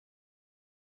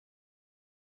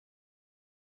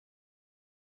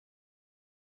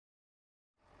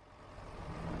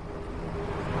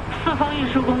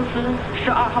运输公司是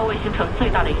2号卫星城最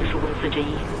大的运输公司之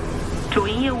一，主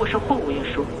营业务是货物运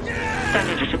输，但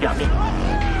这只是表面。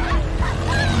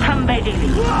他们背地里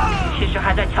其实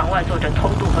还在墙外做着偷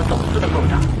渡和走私的勾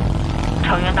当，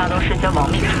成员大都是些亡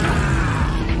命之徒。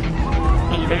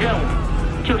你的任务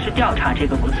就是调查这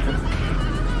个公司。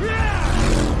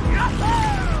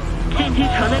近期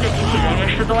城内的几起人员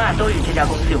失踪案都与这家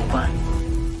公司有关，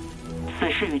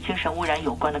此事与精神污染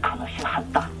有关的可能性很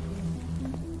大。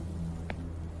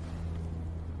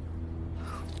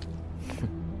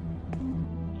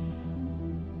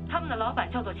他们的老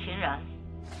板叫做秦然，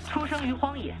出生于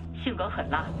荒野，性格狠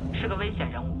辣，是个危险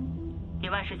人物，你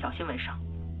万事小心为上。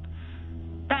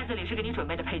袋子里是给你准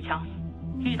备的配枪，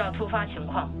遇到突发情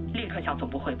况立刻向总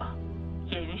部汇报，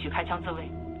也允许开枪自卫，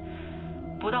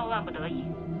不到万不得已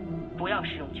不要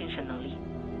使用精神能力。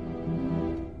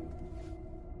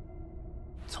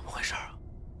怎么回事啊？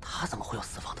他怎么会有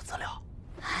私房的资料？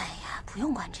哎呀，不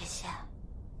用管这些，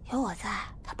有我在，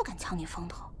他不敢抢你风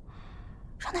头。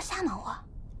让他瞎忙活，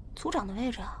组长的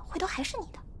位置回头还是你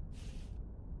的。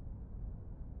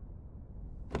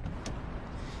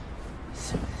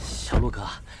小陆哥，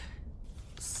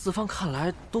四方看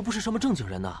来都不是什么正经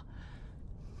人呢。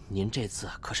您这次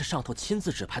可是上头亲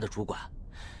自指派的主管，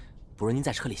不如您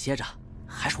在车里歇着，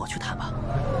还是我去谈吧。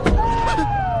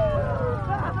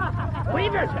回一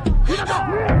边去，别打动！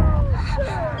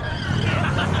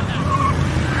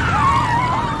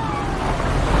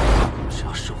只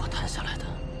要是我谈下来的，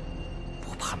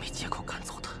不怕没借口赶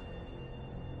走他。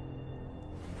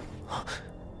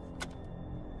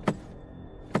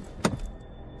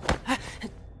哎，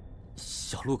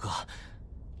小陆哥，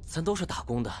咱都是打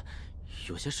工的，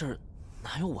有些事儿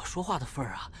哪有我说话的份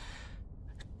儿啊？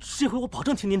这回我保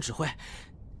证听您指挥。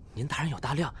您大人有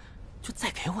大量，就再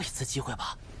给我一次机会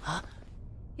吧。啊！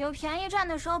有便宜占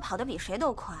的时候跑得比谁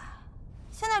都快，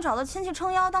现在找了亲戚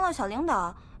撑腰当了小领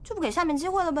导，就不给下面机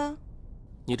会了呗？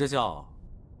你这叫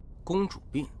公主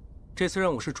病。这次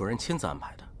任务是主任亲自安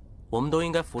排的，我们都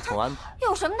应该服从安排。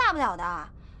有什么大不了的？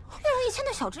月入1000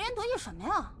的小职员得意什么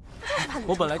呀？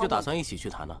我本来就打算一起去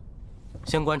谈呢，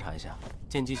先观察一下，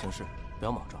见机行事，不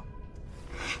要莽撞。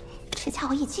这家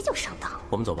伙一击就上当。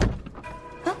我们走吧。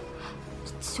哎，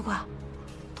奇怪，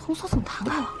铜锁怎么弹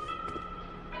开了？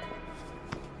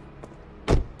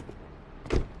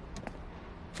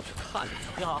看着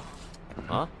你好。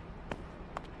啊？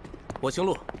我姓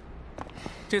陆，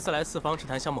这次来四方是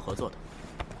谈项目合作的。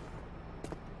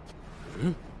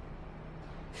嗯。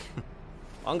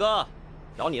王哥，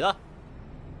找你的。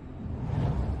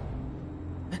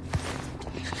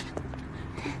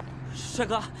帅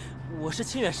哥，我是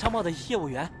清远商贸的业务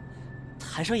员，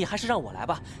谈生意还是让我来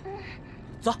吧。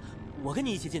走，我跟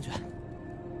你一起进去。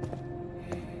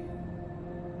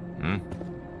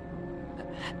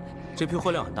这批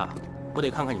货量很大，我得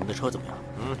看看你们的车怎么样。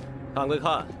看归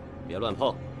看，别乱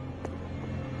碰。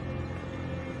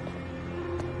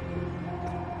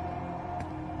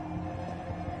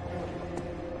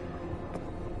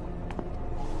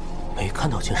没看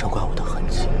到精神怪物的痕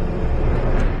迹。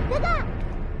哥哥，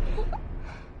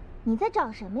你在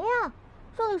找什么呀？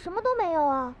这里什么都没有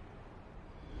啊。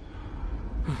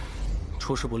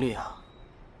出师不利啊，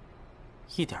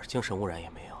一点精神污染也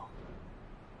没有。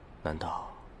难道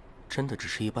真的只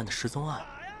是一般的失踪案？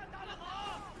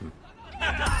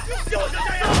就是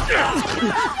这样！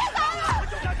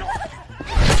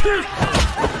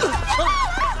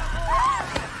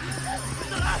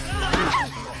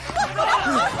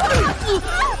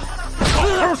好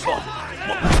好说，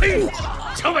我们黑户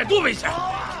墙外多危险！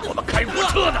我们开货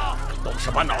车的都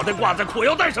是把脑袋挂在裤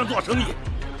腰带上做生意，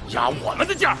压我们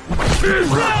的价，吃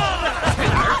上！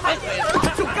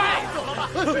就该走了。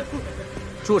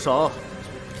住手！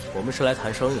我们是来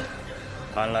谈生意。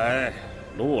看来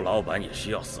陆老板也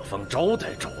需要四方招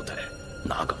待招待，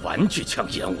拿个玩具枪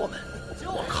演我们。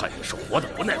我看你是活得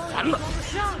不耐烦了。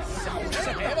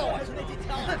小给了我是那几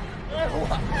枪。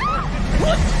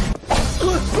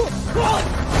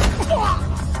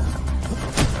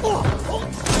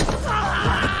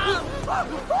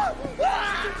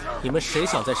你们谁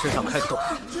想在身上开个洞？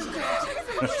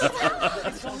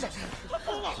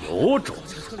有种！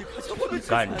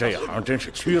干这行真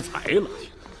是屈才了。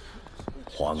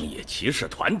荒野骑士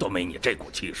团都没你这股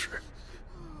气势。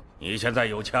你现在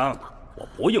有枪，我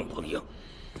不硬碰硬，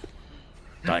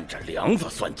但这梁子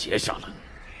算结下了。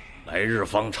来日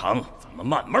方长，咱们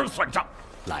慢慢算账。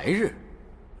来日？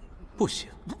不行，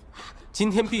今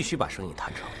天必须把生意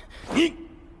谈成。你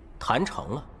谈成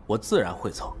了，我自然会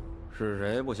走。是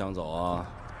谁不想走啊？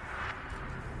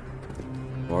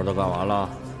活都干完了，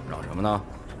嚷什么呢？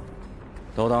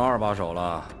都当2把手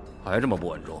了，还这么不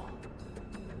稳重？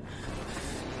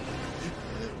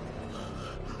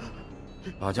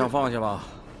把枪放下吧。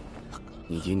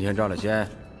你今天占了先，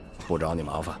不找你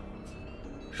麻烦。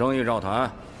生意照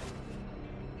谈。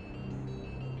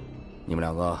你们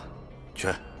两个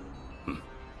去。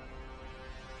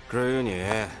至于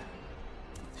你，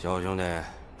小兄弟，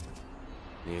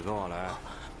你跟我来。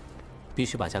必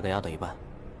须把价格压到一半。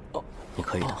哦，你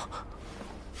可以的。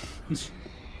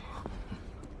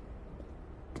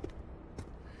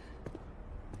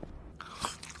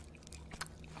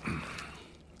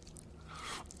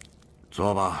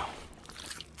坐吧。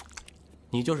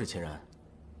你就是秦然，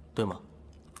对吗？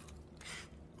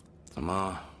怎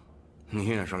么，你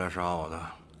也是来杀我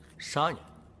的？杀你？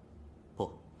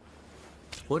不，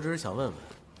我只是想问问，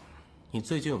你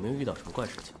最近有没有遇到什么怪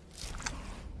事情？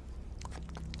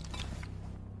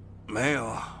没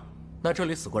有。那这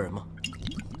里死过人吗？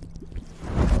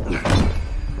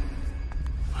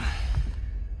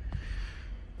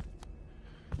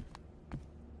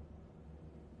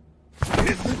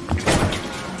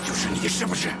就是你是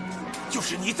不是？就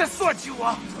是你在算计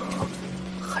我？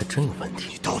还真有问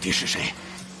题。你到底是谁？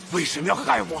为什么要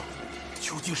害我？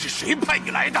究竟是谁派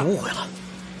你来的？误会了，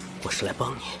我是来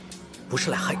帮你，不是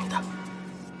来害你的。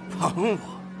帮我？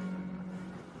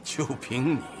就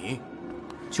凭你？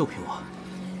就凭我？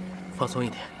放松一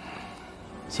点，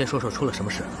先说说出了什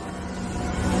么事。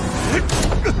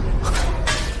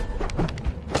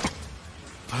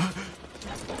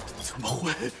怎么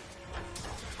会？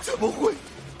怎么会？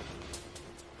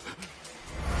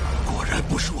果然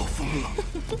不是我疯了。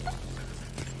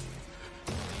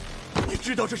你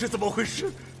知道这是怎么回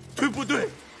事，对不对？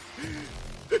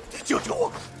你救救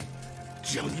我！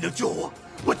只要你能救我，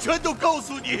我全都告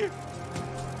诉你。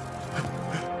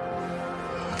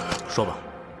说吧。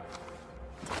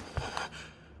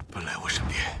本来我身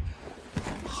边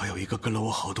还有一个跟了我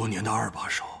好多年的二把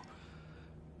手，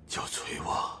叫崔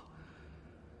旺。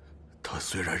他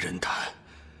虽然人贪，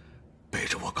背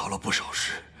着我搞了不少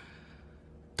事，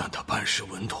但他办事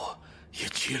稳妥，也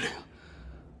机灵，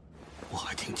我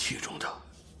还挺器重他。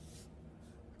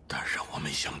但让我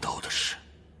没想到的是，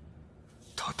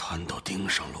他贪到盯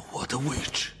上了我的位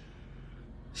置，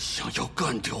想要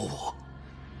干掉我。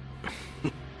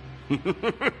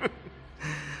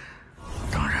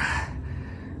当然，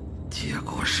结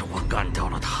果是我干掉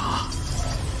了他。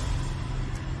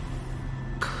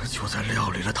可就在料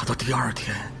理了他的第二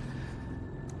天，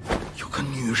有个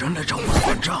女人来找我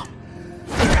算账，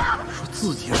说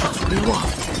自己是崔旺，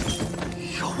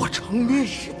要我偿命。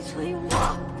是崔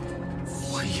旺，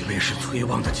我以为是崔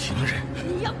旺的情人，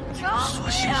索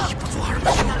性一不做二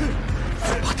不休，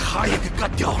把他也给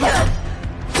干掉了。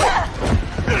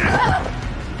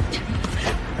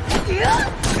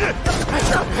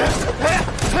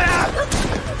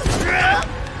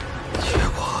结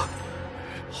果，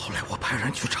后来我派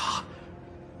人去查，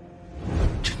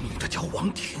这女的叫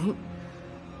王婷，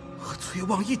和崔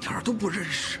旺一点都不认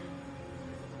识。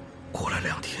过了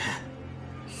2天，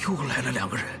又来了2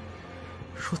个人，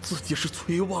说自己是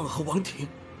崔旺和王婷。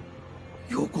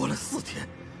又过了4天，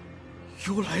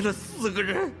又来了4个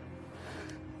人。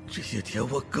这些天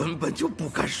我根本就不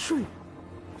敢睡。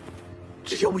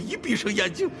只要我一闭上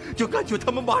眼睛，就感觉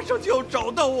他们马上就要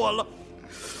找到我了。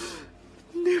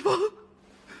那帮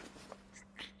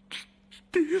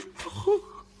地方，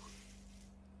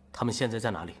他们现在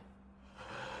在哪里？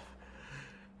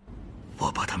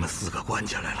我把他们4个关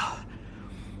起来了，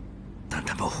但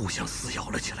他们互相撕咬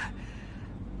了起来，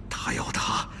他要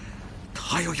他，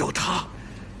他又要他。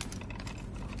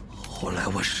后来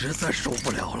我实在受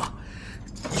不了了，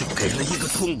就给了一个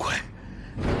痛快。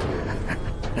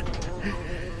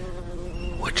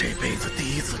我这辈子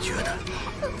第一次觉得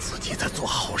自己在做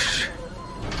好事。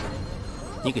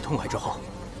你给痛快之后，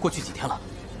过去几天了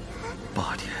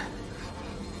？8天，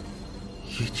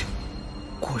已经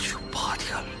过去8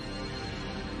天了。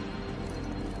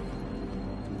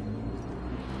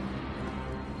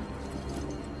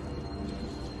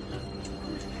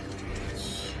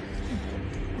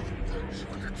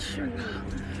我的天哪！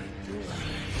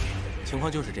情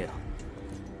况就是这样。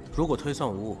如果推算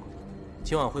无误，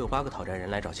今晚会有8个讨债人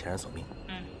来找秦然索命。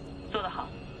做得好。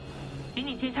与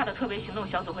你接洽的特别行动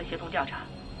小组会协同调查，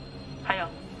还有，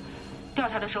调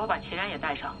查的时候把秦然也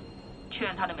带上，确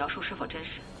认他的描述是否真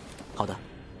实。好的。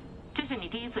这是你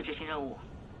第一次执行任务，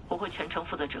我会全程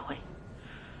负责指挥。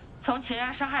从秦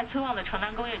然杀害崔旺的城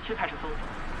南工业区开始搜索，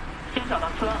先找到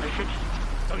崔旺的尸体，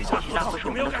或许那会是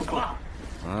我们的突破口。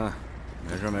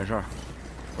没事没事，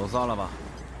都散了吧，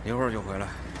一会儿就回来。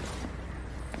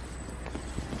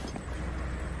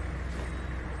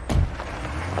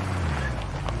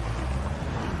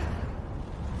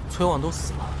崔旺都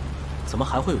死了，怎么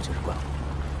还会有精神怪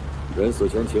物？人死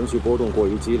前情绪波动过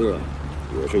于激烈，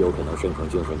也是有可能生成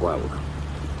精神怪物的。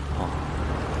哦，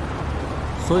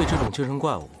所以这种精神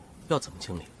怪物要怎么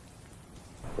清理？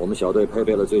我们小队配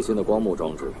备了最新的光幕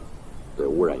装置，对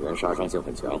污染源杀伤性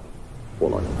很强，不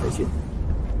劳您费心。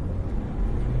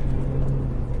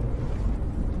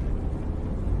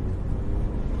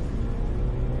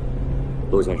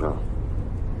陆先生，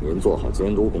您做好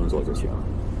监督工作就行。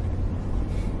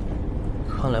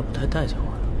看来不太待见我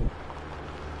呀。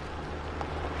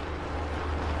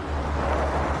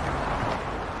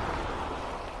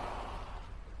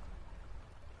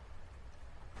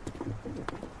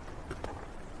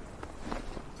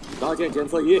搭建检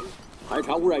测仪，排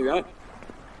查污染源。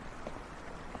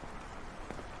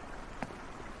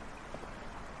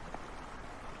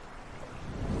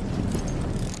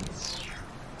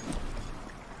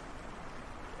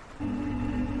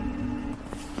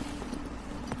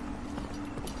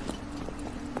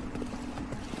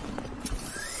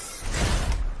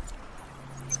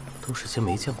都是些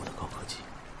没见过的高科技。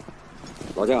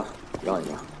老将，让一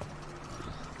让。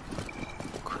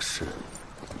可是，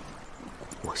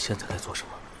我现在该做什么？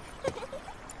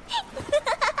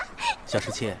小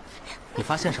17，你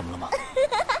发现什么了吗？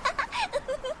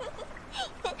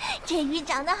这鱼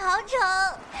长得好丑，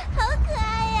好可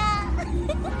爱呀！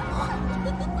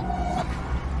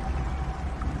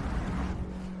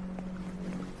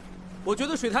我觉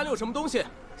得水潭里有什么东西，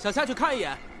想下去看一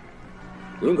眼。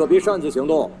您可别擅自行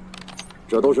动，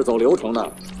这都是走流程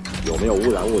的，有没有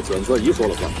污染物检测仪说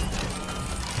了算。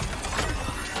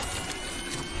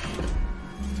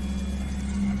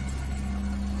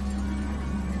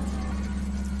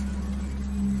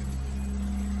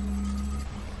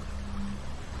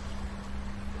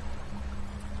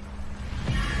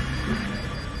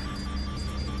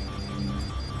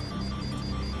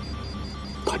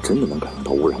他真的能感应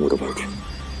到污染物的位置。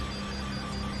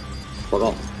报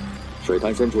告，水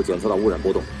潭深处检测到污染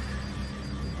波动。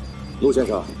陆先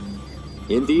生，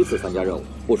您第一次参加任务，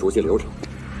不熟悉流程，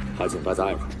还请待在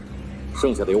岸上，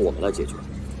剩下的由我们来解决。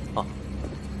好。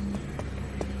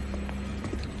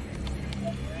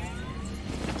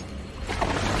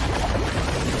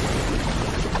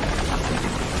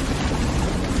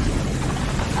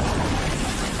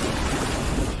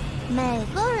每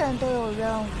个人都有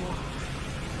任务，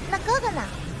那哥哥呢？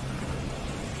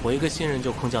我一个新人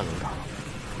就空降营长，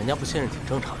人家不信任挺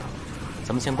正常的。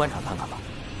咱们先观察看看吧。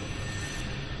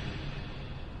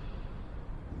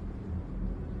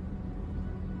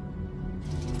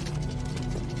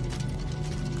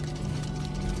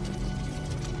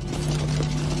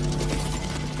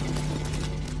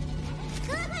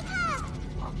哥，快看，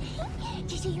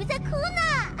这些鱼在哭呢。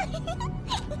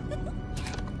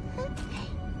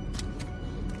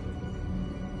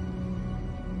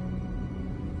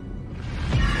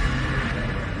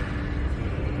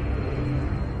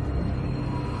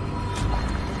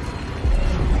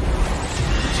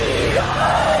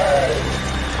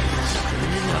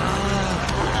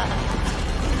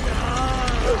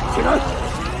竟然，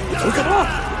你怎么了？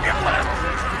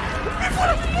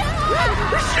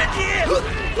是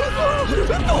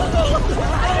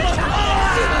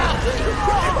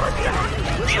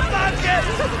你！